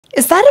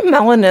Is that a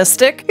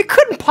melanistic? It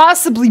couldn't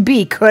possibly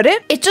be, could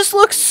it? It just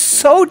looks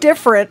so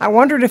different. I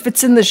wondered if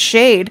it's in the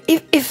shade.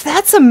 If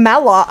that's a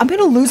mela, I'm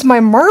gonna lose my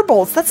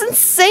marbles. That's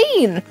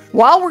insane.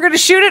 Well, we're gonna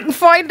shoot it and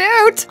find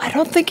out. I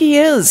don't think he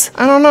is.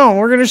 I don't know.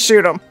 We're gonna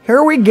shoot him.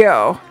 Here we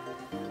go.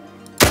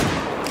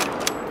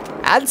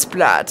 Add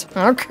splat.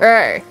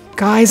 Okay.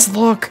 Guys,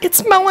 look.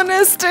 It's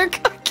melanistic.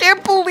 I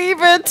can't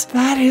believe it.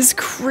 That is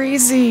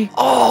crazy.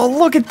 Oh,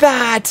 look at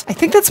that. I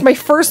think that's my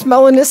first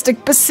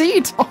melanistic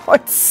beseat. Oh,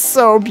 it's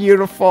so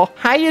beautiful.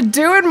 How you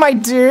doing, my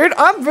dude?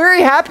 I'm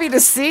very happy to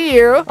see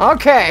you.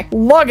 Okay,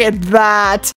 look at that.